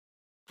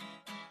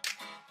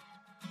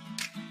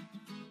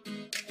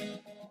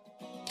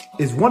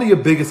Is one of your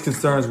biggest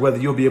concerns whether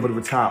you'll be able to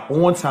retire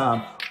on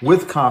time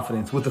with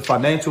confidence, with a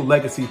financial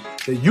legacy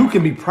that you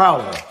can be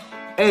proud of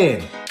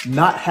and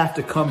not have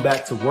to come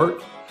back to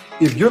work?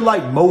 If you're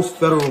like most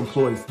federal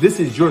employees, this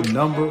is your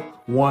number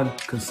one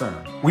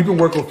concern. We've been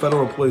working with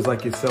federal employees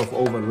like yourself for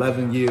over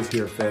 11 years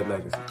here at Fed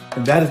Legacy.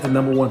 And that is the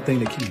number one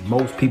thing that keeps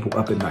most people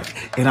up at night.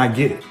 And I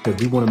get it,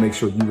 because we want to make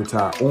sure you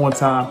retire on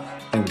time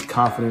and with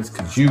confidence,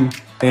 because you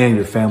and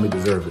your family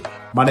deserve it.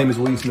 My name is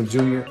William Smith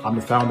Jr. I'm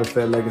the founder of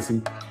Fed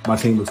Legacy. My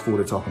team looks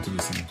forward to talking to you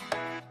soon.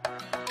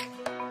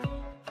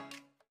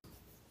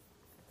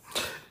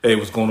 Hey,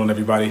 what's going on,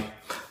 everybody?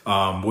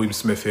 William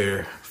Smith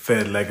here,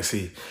 Fed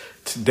Legacy.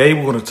 Today,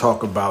 we're going to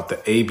talk about the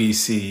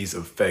ABCs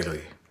of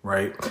FEGLI,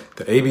 right?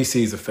 The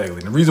ABCs of FEGLI.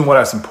 And the reason why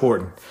that's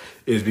important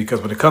is because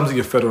when it comes to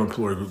your federal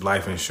employee group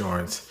life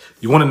insurance,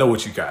 you want to know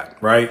what you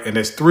got, right? And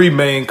there's three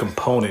main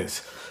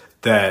components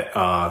that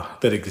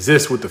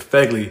exist with the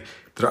FEGLI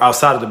that are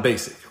outside of the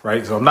basic,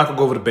 right? So I'm not going to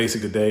go over the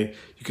basic today.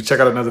 You can check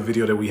out another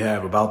video that we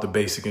have about the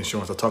basic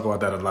insurance. I'll talk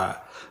about that a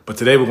lot. But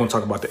today we're going to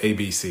talk about the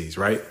ABCs,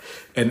 right?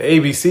 And the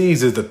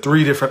ABCs is the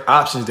three different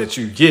options that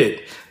you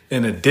get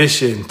in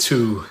addition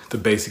to the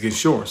basic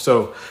insurance.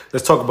 So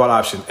let's talk about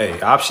option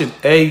A. Option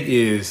A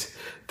is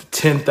the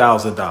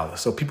 $10,000.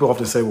 So people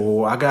often say,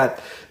 well, I got,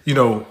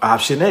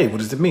 option A. What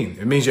does it mean?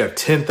 It means you have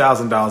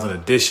 $10,000 in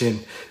addition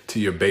to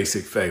your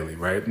basic FEGLI,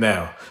 right?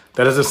 Now,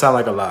 that doesn't sound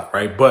like a lot,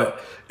 right?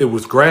 But it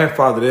was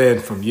grandfathered in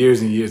from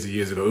years and years and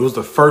years ago. It was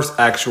the first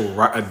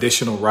actual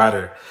additional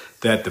rider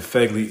that the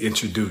FEGLI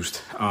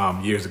introduced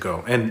years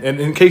ago. And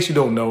in case you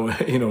don't know,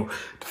 the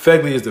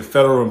FEGLI is the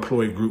Federal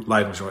Employee Group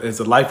Life Insurance. It's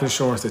a life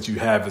insurance that you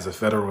have as a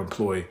federal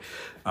employee.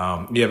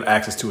 You have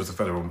access to as a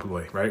federal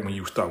employee, right? When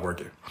you start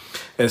working.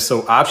 And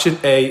so option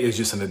A is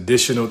just an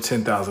additional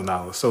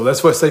 $10,000. So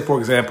let's say, for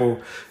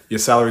example, your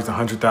salary is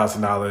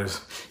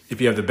 $100,000.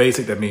 If you have the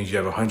basic, that means you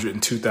have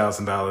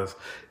 $102,000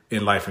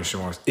 in life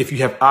insurance. If you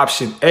have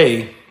option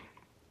A,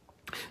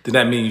 then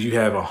that means you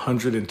have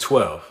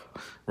 112,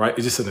 right?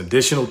 It's just an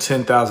additional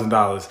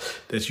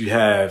 $10,000 that you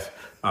have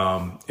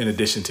in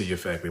addition to your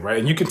FEGLI, right?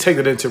 And you can take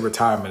it into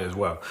retirement as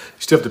well.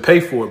 You still have to pay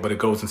for it, but it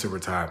goes into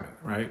retirement,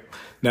 right?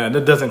 Now,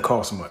 that doesn't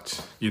cost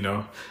much,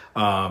 Now,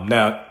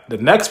 the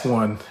next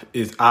one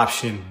is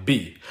option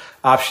B.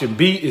 Option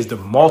B is the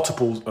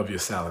multiples of your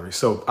salary.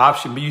 So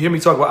option B, you hear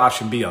me talk about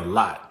option B a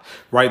lot,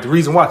 right? The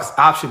reason why, because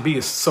option B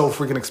is so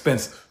freaking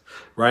expensive,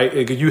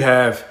 right? You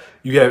have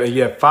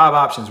five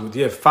options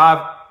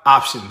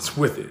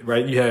with it,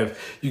 right? You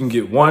can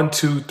get 1,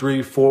 2,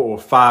 3, 4, or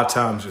 5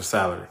 times your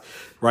salary,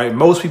 right?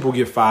 Most people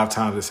get 5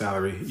 times the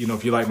salary.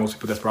 If you like most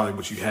people, that's probably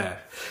what you have.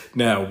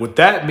 Now, what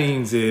that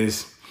means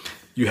is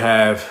you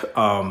have,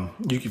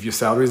 if your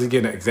salary is,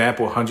 again, an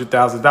example,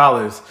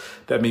 $100,000,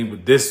 that means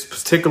with this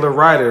particular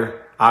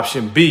rider,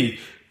 option B,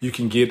 you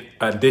can get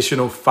an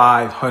additional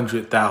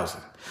 $500,000.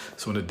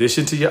 So in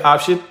addition to your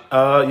option,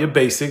 your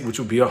basic, which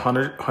will be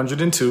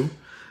 102,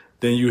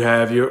 then you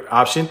have your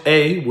option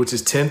A, which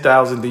is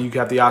 10,000. Then you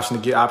have the option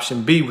to get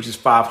option B, which is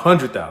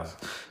 500,000.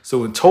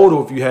 So in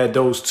total, if you had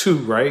those two,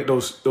 right,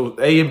 those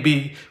A and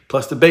B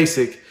plus the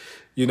basic,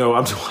 I know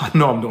I'm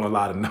doing a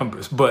lot of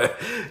numbers, but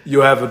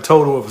you'll have a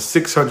total of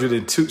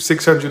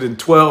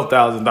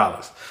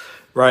 $612,000,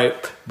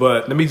 right?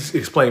 But let me just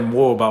explain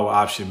more about what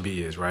option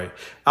B is, right?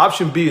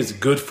 Option B is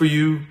good for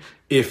you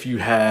if you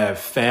have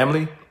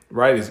family.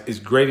 Right? It's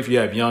great if you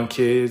have young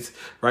kids,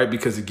 right?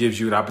 Because it gives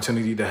you an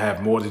opportunity to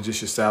have more than just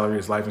your salary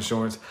as life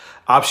insurance.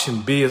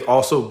 Option B is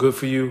also good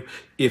for you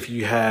if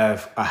you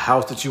have a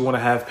house that you want to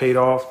have paid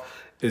off.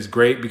 It's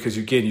great because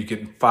you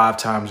get 5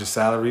 times your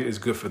salary. It's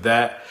good for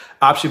that.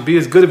 Option B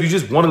is good if you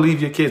just want to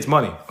leave your kids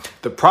money.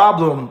 The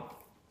problem,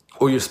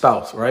 or your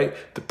spouse, right?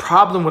 The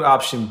problem with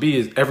option B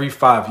is every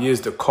 5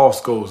 years, the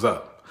cost goes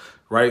up,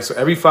 right? So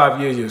every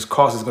 5 years, your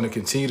cost is going to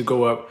continue to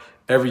go up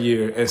every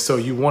year. And so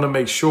you want to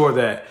make sure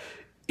that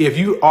if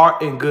you are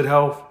in good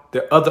health,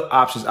 there are other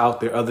options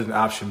out there other than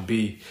option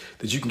B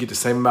that you can get the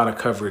same amount of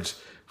coverage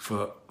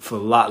for a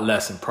lot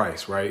less in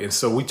price, right? And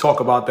so we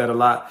talk about that a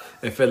lot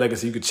at Fed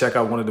Legacy. You can check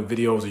out one of the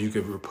videos, or you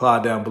can reply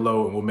down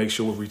below, and we'll make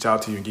sure we'll reach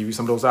out to you and give you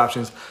some of those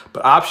options.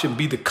 But option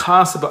B, the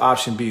concept of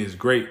option B is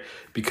great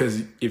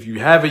because if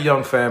you have a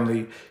young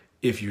family,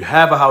 if you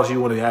have a house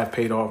you want to have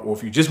paid off, or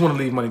if you just want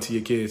to leave money to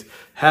your kids,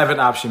 having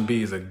option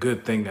B is a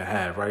good thing to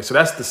have, right? So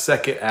that's the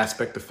second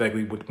aspect of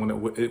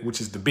FEGLI,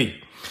 which is the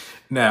B.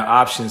 Now,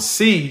 option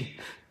C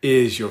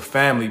is your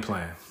family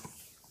plan,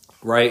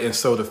 right? And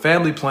so the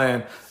family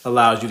plan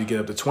allows you to get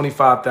up to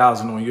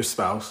 $25,000 on your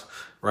spouse,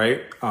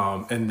 right?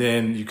 And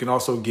then you can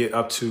also get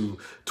up to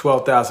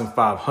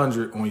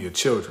 $12,500 on your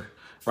children,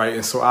 right?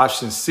 And so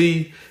option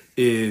C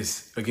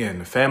is, again,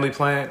 the family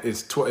plan.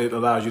 It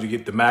allows you to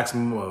get the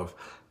maximum of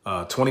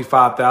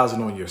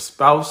 $25,000 on your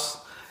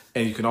spouse,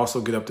 and you can also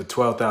get up to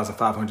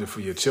 $12,500 for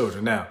your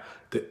children. Now,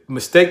 the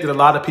mistake that a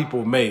lot of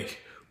people make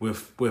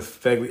with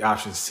FEGLI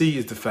option C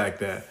is the fact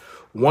that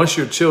once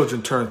your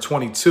children turn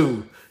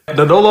 22,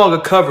 they're no longer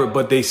covered,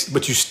 but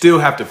you still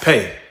have to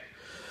pay,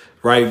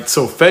 right?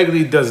 So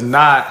FEGLI does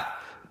not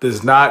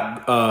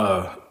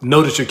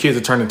know that your kids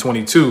are turning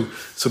 22,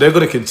 so they're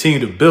going to continue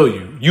to bill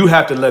you. You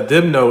have to let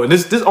them know, and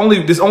this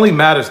only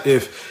matters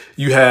if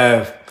you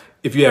have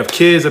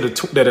kids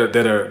that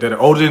are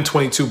older than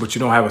 22, but you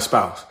don't have a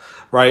spouse,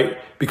 right?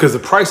 Because the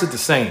price is the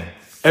same.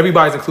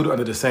 Everybody's included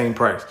under the same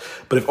price.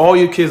 But if all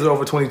your kids are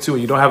over 22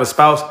 and you don't have a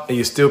spouse and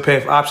you're still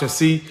paying for option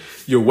C,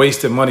 you're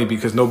wasting money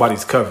because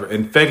nobody's covered.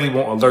 And FEGLI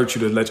won't alert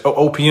you to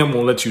OPM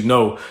won't let you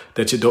know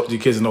that your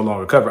kids are no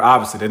longer covered.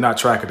 Obviously, they're not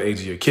tracking the age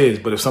of your kids.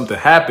 But if something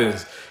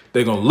happens,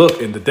 they're going to look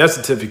in the death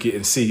certificate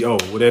and see, oh,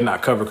 well, they're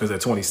not covered because they're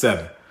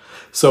 27.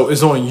 So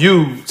it's on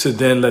you to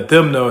then let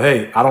them know,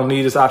 hey, I don't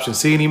need this option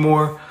C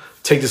anymore.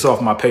 Take this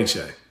off my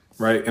paycheck,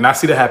 right? And I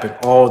see that happen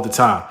all the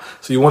time.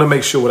 So you want to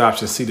make sure with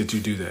option C that you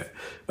do that.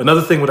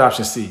 Another thing with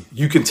option C,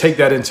 you can take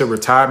that into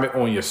retirement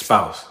on your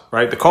spouse,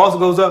 right? The cost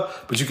goes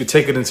up, but you can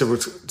take it into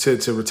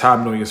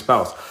retirement on your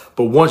spouse.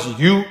 But once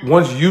your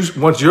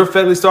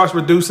FEGLI starts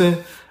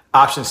reducing,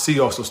 option C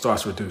also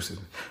starts reducing.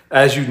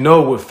 As you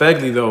know, with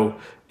FEGLI though,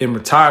 in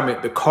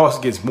retirement, the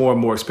cost gets more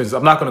and more expensive.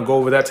 I'm not going to go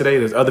over that today.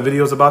 There's other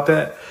videos about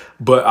that,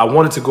 but I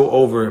wanted to go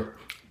over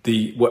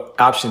what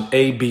option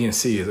A, B, and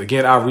C is.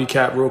 Again, I'll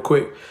recap real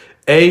quick.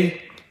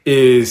 A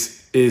is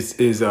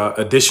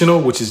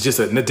additional, which is just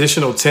an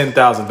additional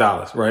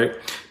 $10,000, right?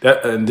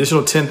 That an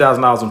additional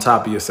 $10,000 on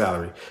top of your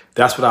salary.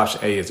 That's what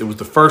option A is. It was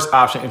the first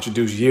option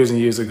introduced years and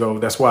years ago.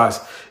 That's why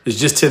it's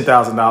just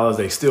 $10,000.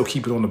 They still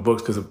keep it on the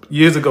books because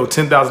years ago,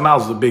 $10,000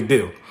 was a big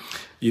deal,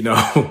 you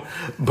know.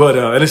 But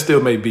and it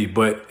still may be,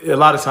 but a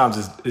lot of times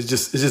it's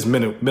just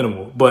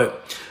minimal.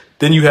 But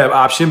then you have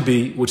option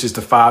B, which is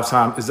the 5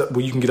 times,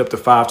 where you can get up to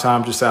 5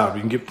 times your salary.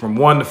 You can get from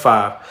 1 to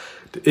 5.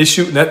 The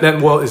issue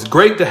well, it's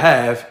great to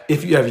have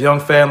if you have a young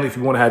family, if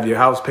you want to have your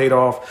house paid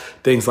off,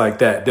 things like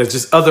that. There's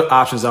just other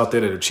options out there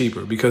that are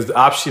cheaper because the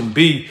option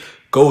B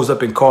goes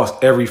up in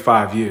cost every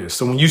 5 years.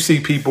 So when you see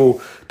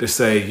people that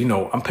say, you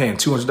know, I'm paying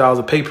 $200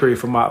 a pay period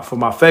for my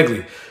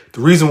FEGLI,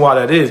 the reason why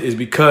that is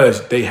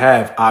because they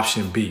have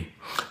option B.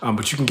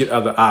 But you can get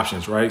other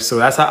options, right? So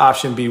that's how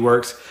option B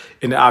works.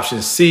 And the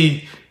option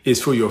C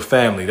is for your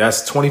family.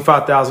 That's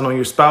 $25,000 on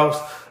your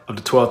spouse, up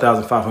to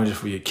 $12,500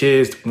 for your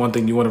kids. One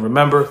thing you want to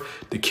remember,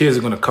 the kids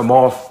are going to come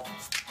off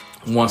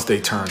once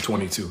they turn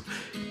 22.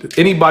 Does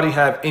anybody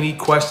have any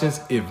questions?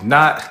 If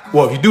not,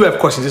 well, if you do have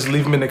questions, just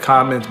leave them in the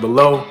comments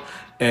below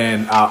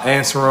and I'll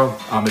answer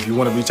them. If you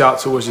want to reach out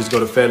to us, just go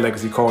to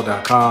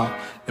fedlegacycall.com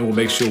and we'll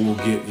make sure we'll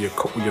get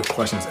your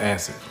questions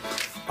answered.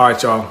 All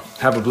right, y'all,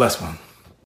 have a blessed one.